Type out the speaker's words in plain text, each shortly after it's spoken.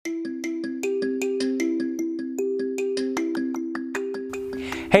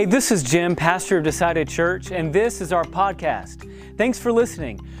Hey, this is Jim, pastor of Decided Church, and this is our podcast. Thanks for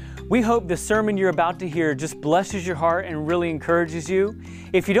listening. We hope the sermon you're about to hear just blesses your heart and really encourages you.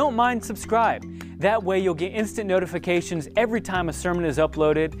 If you don't mind, subscribe. That way you'll get instant notifications every time a sermon is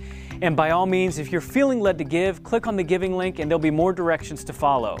uploaded. And by all means, if you're feeling led to give, click on the giving link and there'll be more directions to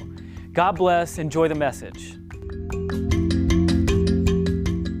follow. God bless. Enjoy the message.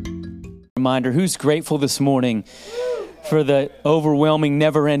 Reminder, who's grateful this morning for the overwhelming,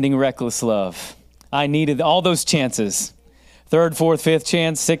 never-ending, reckless love? I needed all those chances. Third, fourth, fifth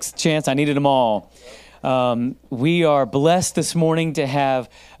chance, sixth chance, I needed them all. We are blessed this morning to have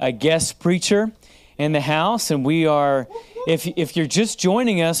a guest preacher in the house, and we are, if you're just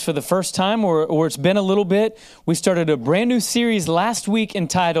joining us for the first time or it's been a little bit, we started a brand new series last week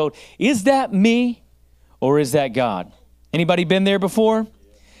entitled, Is That Me or Is That God? Anybody been there before?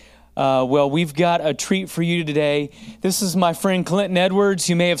 Well, we've got a treat for you today. This is my friend Clinton Edwards.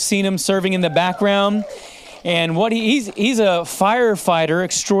 You may have seen him serving in the background. And he's a firefighter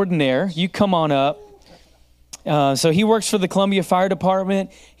extraordinaire. You come on up. So he works for the Columbia Fire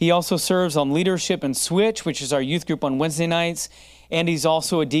Department. He also serves on Leadership and Switch, which is our youth group on Wednesday nights. And he's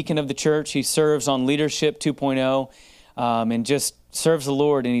also a deacon of the church. He serves on Leadership 2.0 and just serves the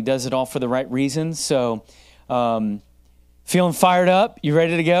Lord. And he does it all for the right reasons. So feeling fired up? You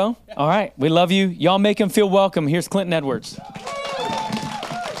ready to go? All right. We love you. Y'all make him feel welcome. Here's Clinton Edwards.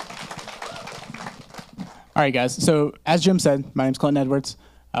 All right, guys. So as Jim said, my name's Clinton Edwards.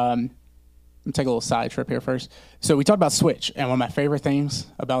 Let me take a little side trip here first. So we talked about Switch, and one of my favorite things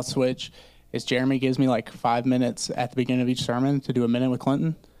about Switch is Jeremy gives me like 5 minutes at the beginning of each sermon to do a minute with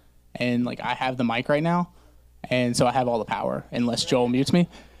Clinton. And like I have the mic right now, and so I have all the power unless Joel mutes me.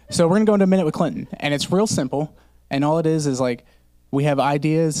 So we're going to go into a minute with Clinton, and it's real simple. And all it is like we have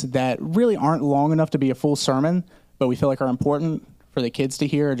ideas that really aren't long enough to be a full sermon, but we feel like are important for the kids to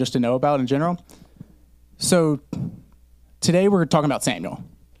hear or just to know about in general. So today we're talking about Samuel.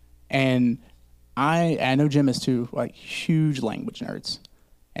 And I know Jim is too, like huge language nerds.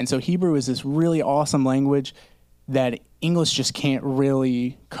 And so Hebrew is this really awesome language that English just can't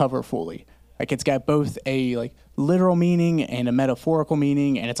really cover fully. Like it's got both a like literal meaning and a metaphorical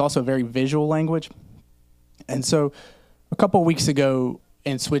meaning, and it's also a very visual language. And so a couple of weeks ago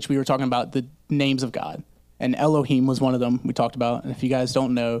in Switch, we were talking about the names of God. And Elohim was one of them we talked about. And if you guys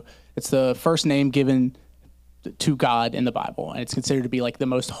don't know, it's the first name given to God in the Bible. And it's considered to be like the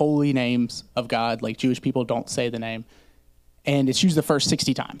most holy names of God. Like Jewish people don't say the name. And it's used the first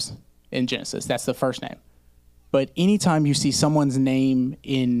 60 times in Genesis. That's the first name. But anytime you see someone's name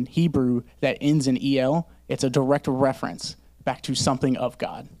in Hebrew that ends in EL, it's a direct reference back to something of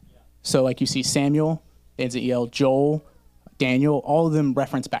God. So like you see Samuel, ends in EL, Joel, Daniel, all of them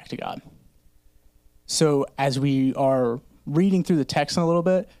reference back to God. So as we are reading through the text in a little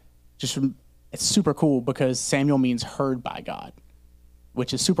bit, it's super cool because Samuel means heard by God,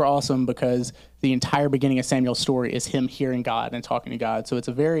 which is super awesome because the entire beginning of Samuel's story is him hearing God and talking to God. So it's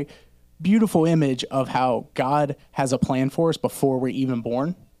a very beautiful image of how God has a plan for us before we're even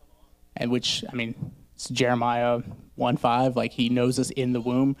born, and which, I mean, it's Jeremiah 1:5, like he knows us in the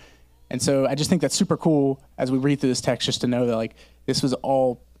womb. And so I just think that's super cool as we read through this text just to know that like this was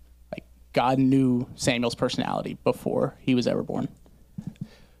all like God knew Samuel's personality before he was ever born.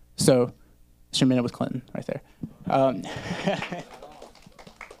 So it's your minute with Clinton right there.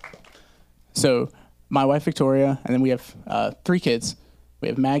 So my wife, Victoria, and then we have 3 kids. We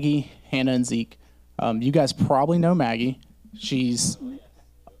have Maggie, Hannah, and Zeke. You guys probably know Maggie. She's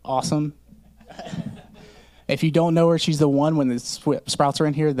awesome. If you don't know her, she's the one when the Sprouts are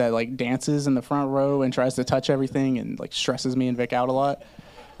in here that like dances in the front row and tries to touch everything and like stresses me and Vic out a lot.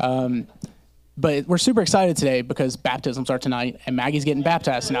 But we're super excited today because baptisms are tonight and Maggie's getting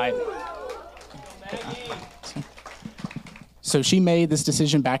baptized tonight. So she made this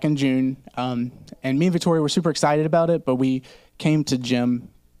decision back in June, and me and Victoria were super excited about it, but we came to Jim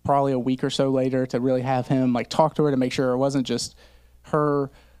probably a week or so later to really have him like talk to her to make sure it wasn't just her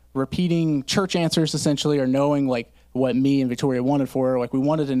repeating church answers essentially or knowing like what me and Victoria wanted for her. Like we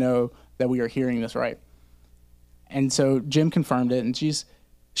wanted to know that we are hearing this right. And so Jim confirmed it, and she's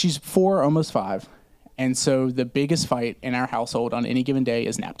 4, almost 5. And so the biggest fight in our household on any given day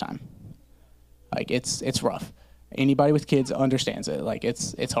is nap time. Like it's rough. Anybody with kids understands it. Like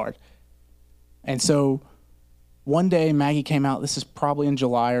it's hard. And so one day Maggie came out, this is probably in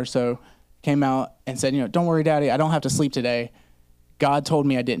July or so, came out and said, don't worry, Daddy, I don't have to sleep today. God told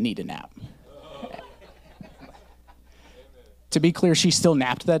me I didn't need a nap. To be clear, she still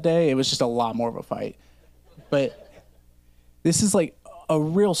napped that day. It was just a lot more of a fight. But this is like a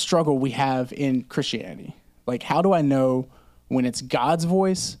real struggle we have in Christianity. Like, how do I know when it's God's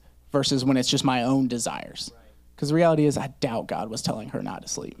voice versus when it's just my own desires. Because the reality is, I doubt God was telling her not to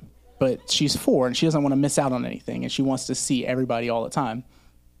sleep. But she's 4, and she doesn't want to miss out on anything, and she wants to see everybody all the time.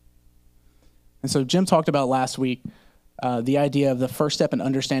 And so Jim talked about last week the idea of the first step in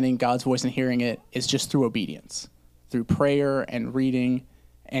understanding God's voice and hearing it is just through obedience, through prayer and reading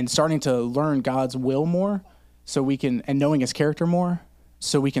and starting to learn God's will more so we can, and knowing his character more,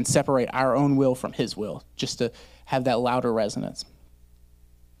 so we can separate our own will from his will, just to have that louder resonance.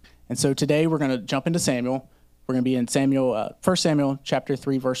 And so today we're going to jump into Samuel. We're going to be in 1 Samuel chapter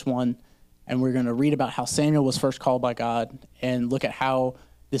 3, verse 1, and we're going to read about how Samuel was first called by God and look at how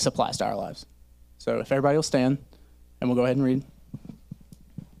this applies to our lives. So if everybody will stand, and we'll go ahead and read.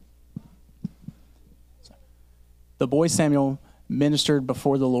 The boy Samuel ministered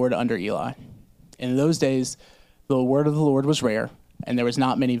before the Lord under Eli. In those days, the word of the Lord was rare, and there was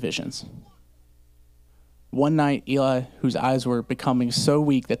not many visions. One night, Eli, whose eyes were becoming so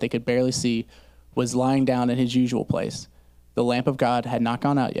weak that they could barely see, was lying down in his usual place. The lamp of God had not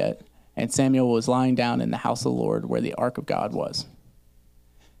gone out yet, and Samuel was lying down in the house of the Lord where the ark of God was.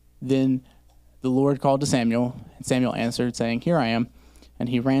 Then the Lord called to Samuel, and Samuel answered, saying, "Here I am." And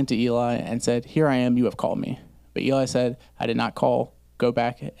he ran to Eli and said, "Here I am, you have called me." But Eli said, "I did not call. Go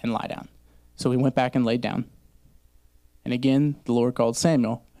back and lie down." So he went back and laid down. And again the Lord called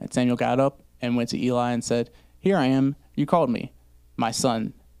Samuel, and Samuel got up and went to Eli and said, "Here I am, you called me." "My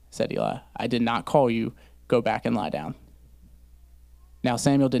son," said Eli, "I did not call you. Go back and lie down." Now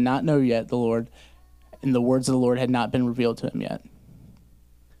Samuel did not know yet the Lord, and the words of the Lord had not been revealed to him yet.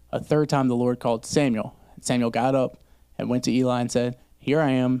 A third time the Lord called Samuel. Samuel got up and went to Eli and said, "Here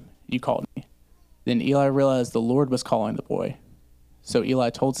I am, you called me." Then Eli realized the Lord was calling the boy. So Eli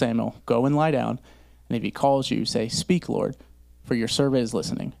told Samuel, "Go and lie down, and if he calls you, say, 'Speak, Lord, for your servant is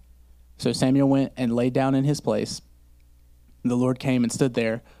listening.'" So Samuel went and lay down in his place. The Lord came and stood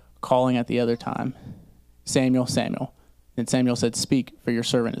there, calling at the other time, "Samuel, Samuel." Then Samuel said, "Speak, for your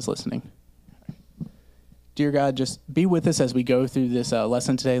servant is listening." Dear God, just be with us as we go through this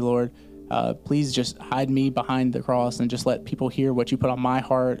lesson today, Lord. Please just hide me behind the cross and just let people hear what you put on my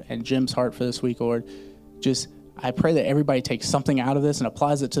heart and Jim's heart for this week, Lord. I pray that everybody takes something out of this and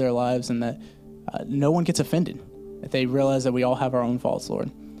applies it to their lives, and that no one gets offended, that they realize that we all have our own faults,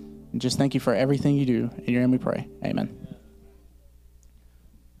 Lord. And just thank you for everything you do. In your name we pray. Amen.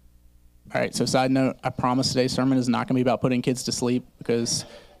 All right, so side note, I promise today's sermon is not going to be about putting kids to sleep, because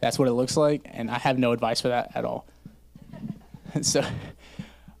that's what it looks like, and I have no advice for that at all. So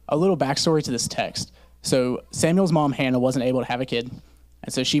a little backstory to this text. So Samuel's mom, Hannah, wasn't able to have a kid,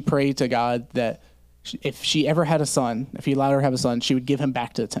 and so she prayed to God that if she ever had a son, if he allowed her to have a son, she would give him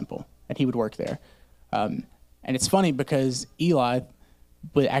back to the temple, and he would work there. And it's funny because Eli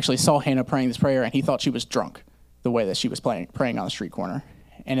actually saw Hannah praying this prayer, and he thought she was drunk the way that she was praying on the street corner.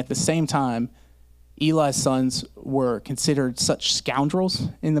 And at the same time, Eli's sons were considered such scoundrels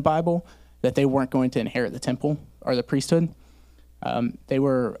in the Bible that they weren't going to inherit the temple or the priesthood. They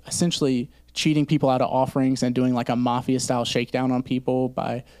were essentially cheating people out of offerings and doing like a mafia-style shakedown on people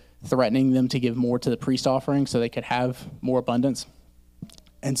by threatening them to give more to the priest offering so they could have more abundance.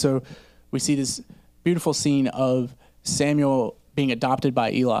 And so we see this beautiful scene of Samuel being adopted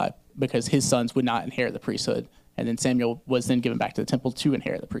by Eli because his sons would not inherit the priesthood. And then Samuel was then given back to the temple to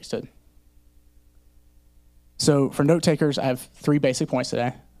inherit the priesthood. So for note takers, I have 3 basic points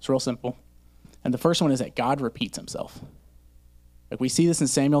today. It's real simple. And the first one is that God repeats himself. Like we see this in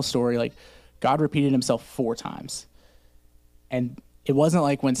Samuel's story, like God repeated himself 4 times. And it wasn't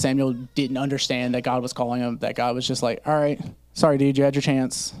like when Samuel didn't understand that God was calling him, that God was just like, "All right, sorry, dude, you had your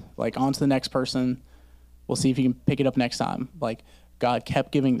chance. Like on to the next person. We'll see if you can pick it up next time." Like God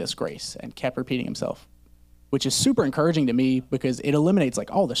kept giving this grace and kept repeating himself, which is super encouraging to me because it eliminates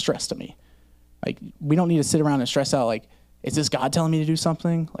like all the stress to me. Like we don't need to sit around and stress out like, is this God telling me to do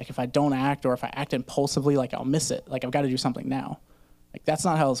something? Like if I don't act, or if I act impulsively, like I'll miss it. Like I've got to do something now. Like that's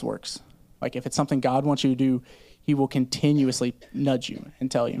not how this works. Like if it's something God wants you to do, he will continuously nudge you and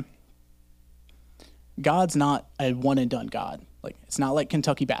tell you. God's not a one and done God. Like it's not like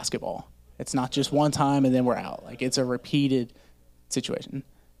Kentucky basketball. It's not just one time and then we're out. Like it's a repeated situation.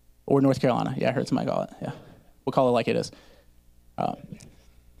 Or North Carolina. Yeah, I heard somebody call it. Yeah. We'll call it like it is.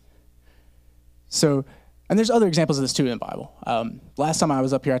 And there's other examples of this too in the Bible. Last time I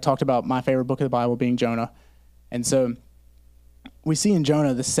was up here, I talked about my favorite book of the Bible being Jonah. And so we see in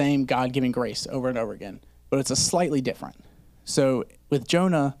Jonah the same God-giving grace over and over again, but it's a slightly different. So with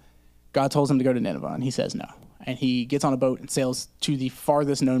Jonah, God tells him to go to Nineveh, and he says no. And he gets on a boat and sails to the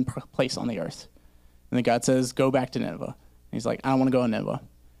farthest known place on the earth. And then God says, "Go back to Nineveh." And he's like, "I don't want to go to Nineveh."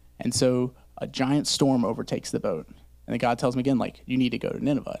 And so a giant storm overtakes the boat, And then God tells him again, like, you need to go to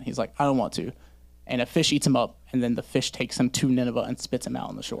Nineveh. And he's like, I don't want to. And a fish eats him up, and then the fish takes him to Nineveh and spits him out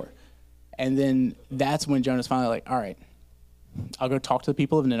on the shore. And then that's when Jonah's finally like, all right, I'll go talk to the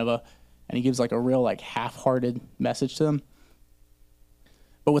people of Nineveh. And he gives like a real like half-hearted message to them.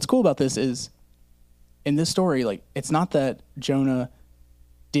 But what's cool about this is, in this story, like, it's not that Jonah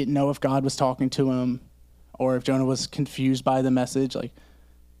didn't know if God was talking to him or if Jonah was confused by the message. Like,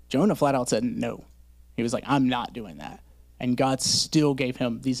 Jonah flat out said no. He was like, I'm not doing that. And God still gave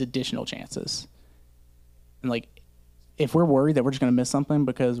him these additional chances. And like, if we're worried that we're just going to miss something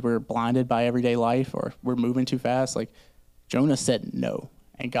because we're blinded by everyday life or we're moving too fast, like, Jonah said no,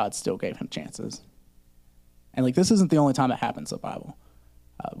 and God still gave him chances. And like, this isn't the only time it happens in the Bible.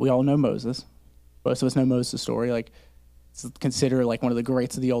 We all know Moses. Most of us know Moses' story. Like, it's considered like one of the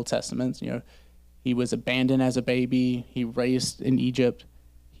greats of the Old Testament. You know, he was abandoned as a baby. He raised in Egypt.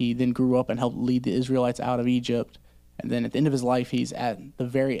 He then grew up and helped lead the Israelites out of Egypt. And then at the end of his life, he's at the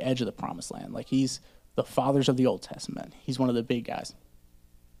very edge of the promised land. Like, he's the fathers of the Old Testament. He's one of the big guys.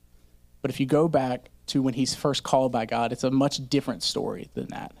 But if you go back to when he's first called by God, it's a much different story than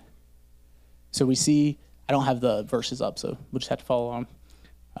that. So we see, I don't have the verses up, so we'll just have to follow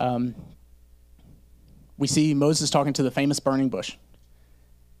on. We see Moses talking to the famous burning bush.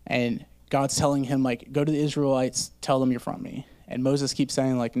 And God's telling him, like, go to the Israelites, tell them you're from me. And Moses keeps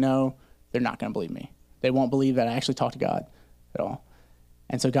saying, like, no, they're not going to believe me. They won't believe that I actually talked to God at all.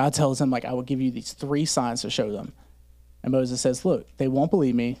 And so God tells him, like, I will give you these 3 signs to show them. And Moses says, look, they won't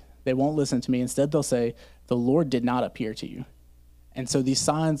believe me. They won't listen to me. Instead, they'll say, the Lord did not appear to you. And so these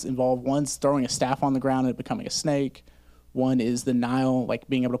signs involve, one's throwing a staff on the ground and it becoming a snake. One is the Nile, like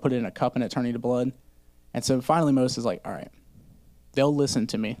being able to put it in a cup and it turning to blood. And so finally Moses is like, all right, they'll listen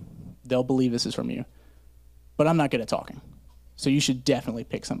to me. They'll believe this is from you. But I'm not good at talking. So you should definitely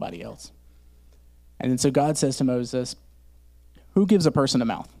pick somebody else. And then so God says to Moses, who gives a person a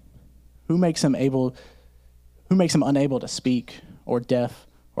mouth? Who makes him unable to speak, or deaf,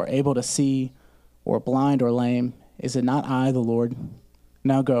 or able to see, or blind, or lame? Is it not I, the Lord?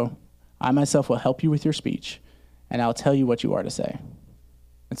 Now go. I myself will help you with your speech, and I'll tell you what you are to say.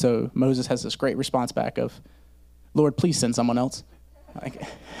 And so Moses has this great response back of, Lord, please send someone else. Like,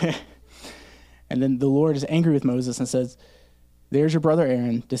 and then the Lord is angry with Moses and says, there's your brother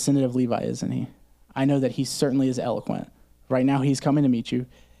Aaron, descendant of Levi, isn't he? I know that he certainly is eloquent. Right now he's coming to meet you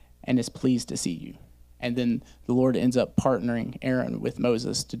and is pleased to see you. And then the Lord ends up partnering Aaron with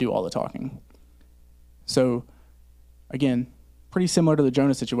Moses to do all the talking. So, again, pretty similar to the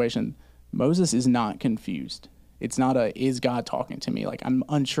Jonah situation. Moses is not confused. It's not is God talking to me? Like, I'm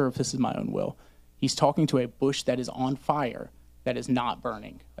unsure if this is my own will. He's talking to a bush that is on fire, that is not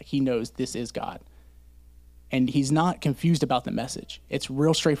burning. Like, he knows this is God. And he's not confused about the message. It's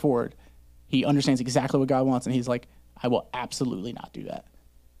real straightforward. He understands exactly what God wants, and he's like, I will absolutely not do that.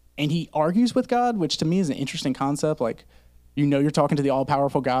 And he argues with God, which to me is an interesting concept. Like, you know, you're talking to the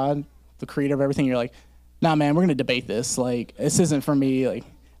all-powerful God, the creator of everything. You're like, nah, man, we're going to debate this. Like, this isn't for me. Like,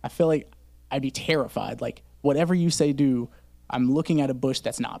 I feel like I'd be terrified. Like, whatever you say do, I'm looking at a bush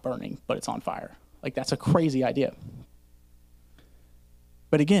that's not burning, but it's on fire. Like, that's a crazy idea.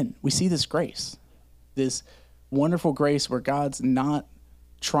 But again, we see this grace, this wonderful grace where God's not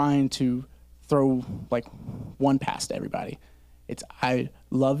trying to throw like one past everybody. It's, I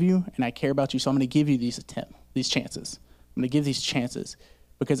love you and I care about you, so I'm going to give you these chances. I'm going to give these chances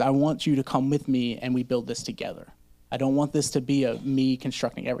because I want you to come with me and we build this together. I don't want this to be a me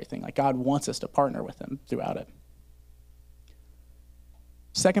constructing everything. Like, God wants us to partner with him throughout it.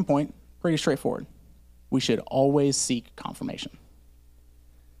 Second point, pretty straightforward. We should always seek confirmation.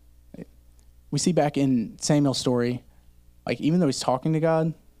 We see back in Samuel's story, like, even though he's talking to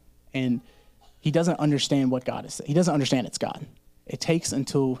God and he doesn't understand what God is saying. He doesn't understand it's God. It takes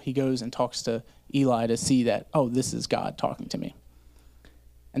until he goes and talks to Eli to see that, oh, this is God talking to me.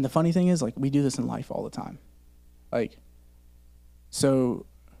 And the funny thing is, like, we do this in life all the time. Like, so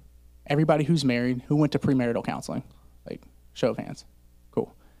everybody who's married, who went to premarital counseling? Like, show of hands.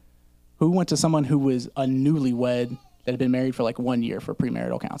 Cool. Who went to someone who was a newlywed that had been married for like 1 year for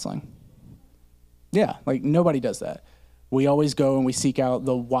premarital counseling? Yeah, like, nobody does that. We always go and we seek out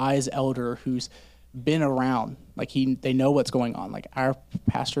the wise elder who's been around. Like, they know what's going on. Like, our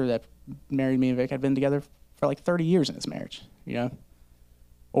pastor that married me and Vic had been together for like 30 years in his marriage, you know?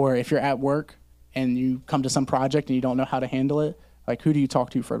 Or if you're at work and you come to some project and you don't know how to handle it, like, who do you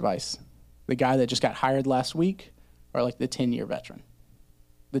talk to for advice? The guy that just got hired last week, or like the 10-year veteran?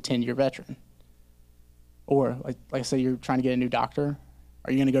 The 10-year veteran. Or like I say, you're trying to get a new doctor.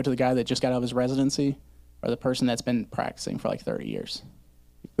 Are you going to go to the guy that just got out of his residency, or the person that's been practicing for like 30 years?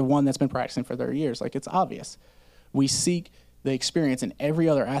 The one that's been practicing for 30 years. Like, it's obvious. We seek the experience in every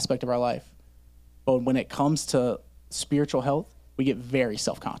other aspect of our life. But when it comes to spiritual health, we get very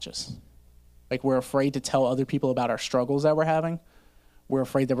self-conscious. Like, we're afraid to tell other people about our struggles that we're having. We're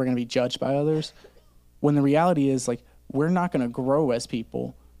afraid that we're going to be judged by others. When the reality is, like, we're not going to grow as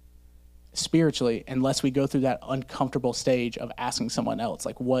people spiritually unless we go through that uncomfortable stage of asking someone else,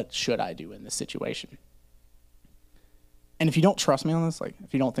 like, what should I do in this situation? And if you don't trust me on this, like,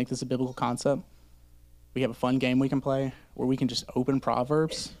 if you don't think this is a biblical concept, we have a fun game we can play where we can just open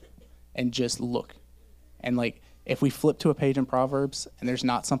Proverbs and just look. And, like, if we flip to a page in Proverbs and there's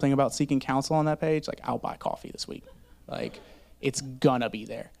not something about seeking counsel on that page, like, I'll buy coffee this week. Like, it's gonna be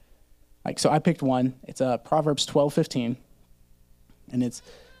there. Like, so I picked one. It's Proverbs 12:15, and it's,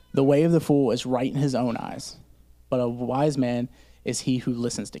 the way of the fool is right in his own eyes, but a wise man is he who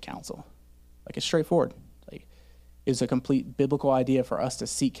listens to counsel. Like, it's straightforward. Like, it's a complete biblical idea for us to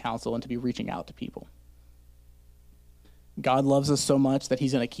seek counsel and to be reaching out to people. God loves us so much that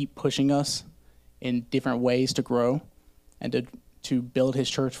he's going to keep pushing us in different ways to grow and to build his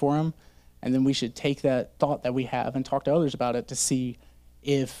church for him. And then we should take that thought that we have and talk to others about it to see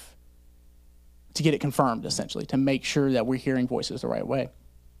if, to get it confirmed, essentially, to make sure that we're hearing voices the right way.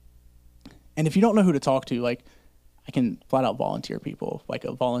 And if you don't know who to talk to, like, I can flat out volunteer people, like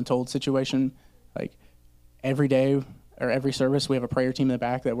a voluntold situation. Like, every day or every service, we have a prayer team in the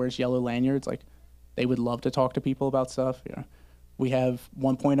back that wears yellow lanyards. Like, they would love to talk to people about stuff. You know, we have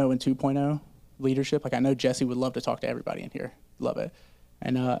 1.0 and 2.0 leadership. Like, I know Jesse would love to talk to everybody in here. Love it.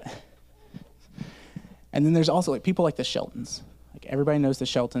 And then there's also, like, people like the Sheltons. Like, everybody knows the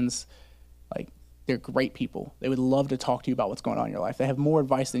Sheltons. Like, they're great people. They would love to talk to you about what's going on in your life. They have more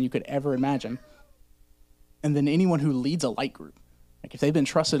advice than you could ever imagine. And then anyone who leads a light group, like, if they've been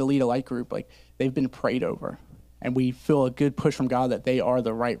trusted to lead a light group, like, they've been prayed over. And we feel a good push from God that they are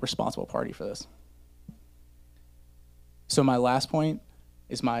the right responsible party for this. So my last point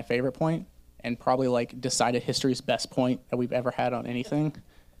is my favorite point, and probably, like, decided history's best point that we've ever had on anything.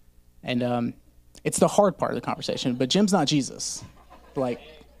 And it's the hard part of the conversation, but Jim's not Jesus. Like,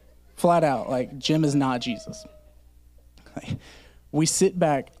 flat out, like, Jim is not Jesus. Like, we sit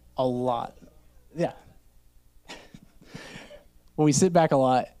back a lot. Yeah. When we sit back a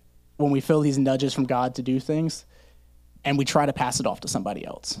lot, when we feel these nudges from God to do things, and we try to pass it off to somebody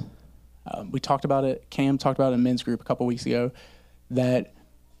else. We talked about it, Cam talked about it in men's group a couple weeks ago, that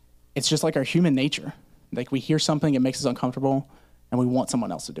it's just like our human nature. Like, we hear something, it makes us uncomfortable, and we want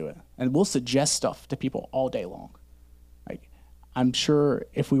someone else to do it. And we'll suggest stuff to people all day long. Like, I'm sure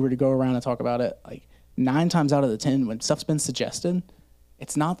if we were to go around and talk about it, like, 9 times out of the 10, when stuff's been suggested,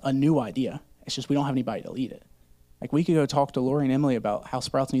 it's not a new idea. It's just we don't have anybody to lead it. Like, we could go talk to Lori and Emily about how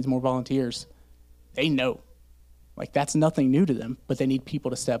Sprouts needs more volunteers. They know. Like, that's nothing new to them, but they need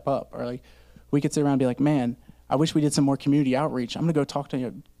people to step up. Or, like, we could sit around and be like, man, I wish we did some more community outreach. I'm going to go talk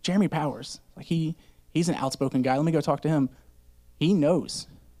to Jeremy Powers. Like, he's an outspoken guy. Let me go talk to him. He knows,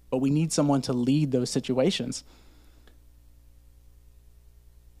 but we need someone to lead those situations.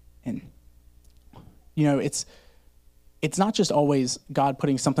 And, you know, it's not just always God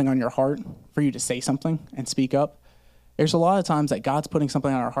putting something on your heart for you to say something and speak up. There's a lot of times that God's putting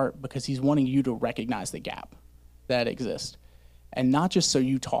something on our heart because he's wanting you to recognize the gap that exists. And not just so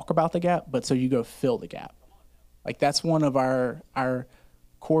you talk about the gap, but so you go fill the gap. Like, that's one of our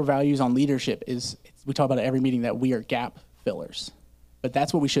core values on leadership is, we talk about at every meeting that we are gap fillers. But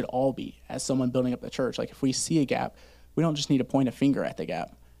that's what we should all be as someone building up the church. Like, if we see a gap, we don't just need to point a finger at the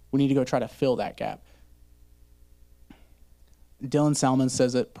gap. We need to go try to fill that gap. Dylan Salmon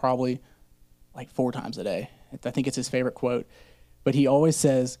says it probably like 4 times a day. I think it's his favorite quote. But he always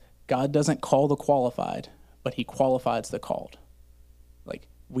says, God doesn't call the qualified, but he qualifies the called. Like,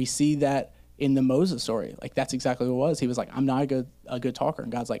 we see that in the Moses story. Like, that's exactly what it was. He was like, I'm not a good talker.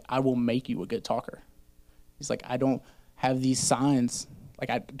 And God's like, I will make you a good talker. He's like, I don't have these signs. Like,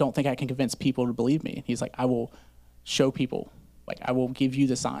 I don't think I can convince people to believe me. He's like, I will show people. Like, I will give you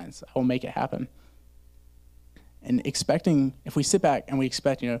the signs. I will make it happen. And expecting, if we sit back and we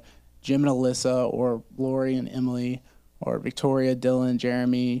expect, you know, Jim and Alyssa or Lori and Emily or Victoria, Dylan,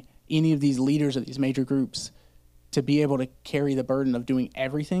 Jeremy, any of these leaders of these major groups to be able to carry the burden of doing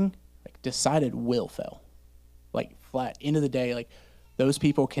everything, like, decided will fail. Like, flat, end of the day, like, those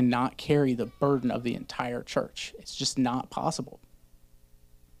people cannot carry the burden of the entire church. It's just not possible.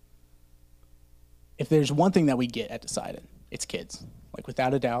 If there's one thing that we get at Decided, it's kids. Like,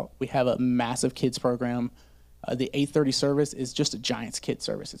 without a doubt, we have a massive kids program. The 8:30 service is just a Giants kids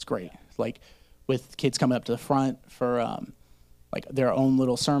service. It's great. Like, with kids coming up to the front for like their own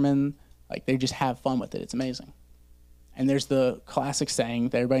little sermon. Like, they just have fun with it. It's amazing. And there's the classic saying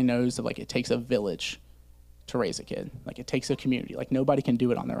that everybody knows of, like, it takes a village to raise a kid. Like, it takes a community. Like, nobody can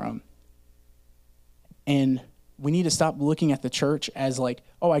do it on their own. And we need to stop looking at the church as like,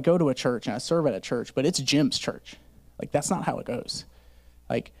 oh, I go to a church and I serve at a church, but it's Jim's church. Like, that's not how it goes.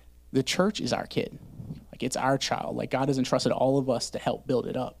 Like, the church is our kid. Like, it's our child. Like, God has entrusted all of us to help build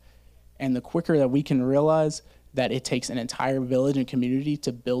it up. And the quicker that we can realize that it takes an entire village and community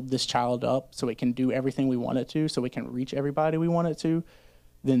to build this child up so it can do everything we want it to, so it can reach everybody we want it to,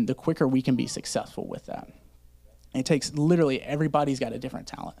 then the quicker we can be successful with that. It takes literally, everybody's got a different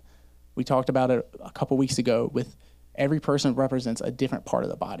talent. We talked about it a couple weeks ago with every person represents a different part of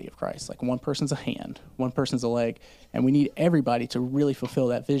the body of Christ. Like, one person's a hand, one person's a leg, and we need everybody to really fulfill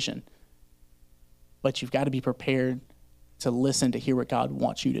that vision. But you've got to be prepared to listen to hear what God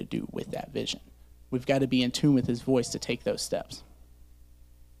wants you to do with that vision. We've got to be in tune with his voice to take those steps.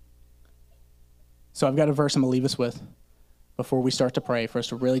 So I've got a verse I'm going to leave us with before we start to pray for us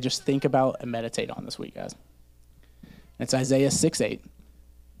to really just think about and meditate on this week, guys. It's Isaiah 6:8.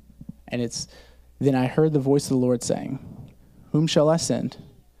 And it's, then I heard the voice of the Lord saying, whom shall I send,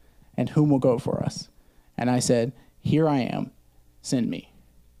 and whom will go for us? And I said, here I am, send me.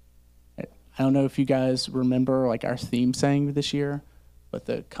 I don't know if you guys remember like our theme saying this year, but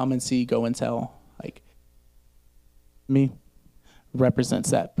the come and see, go and tell, like, me represents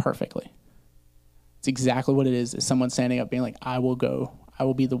that perfectly. It's exactly what it is someone standing up being like, I will go, I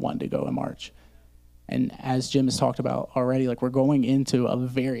will be the one to go and march. And as Jim has talked about already, like, we're going into a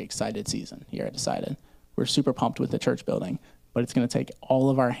very excited season here at Decided. We're super pumped with the church building, but it's going to take all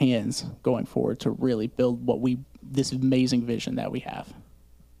of our hands going forward to really build this amazing vision that we have.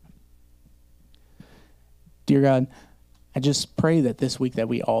 Dear God, I just pray that this week that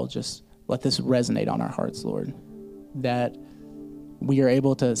we all just let this resonate on our hearts, Lord, that we are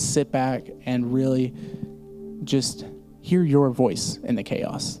able to sit back and really just hear your voice in the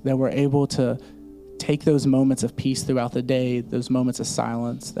chaos, that we're able to take those moments of peace throughout the day, those moments of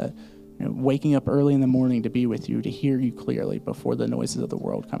silence, that waking up early in the morning to be with you, to hear you clearly before the noises of the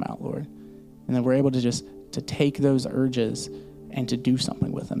world come out, Lord. And then we're able to take those urges and to do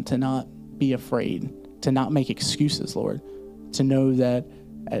something with them, to not be afraid, to not make excuses, Lord, to know that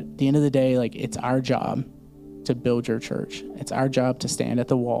at the end of the day, like, it's our job to build your church. It's our job to stand at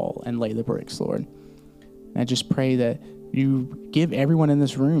the wall and lay the bricks, Lord. And I just pray that you give everyone in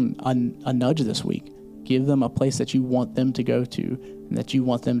this room a nudge this week. Give them a place that you want them to go to and that you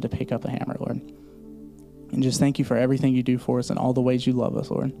want them to pick up a hammer, Lord. And just thank you for everything you do for us and all the ways you love us,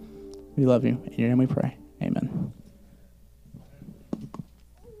 Lord. We love you. In your name we pray. Amen.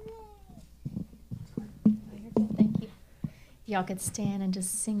 Thank you. Y'all could stand and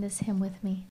just sing this hymn with me.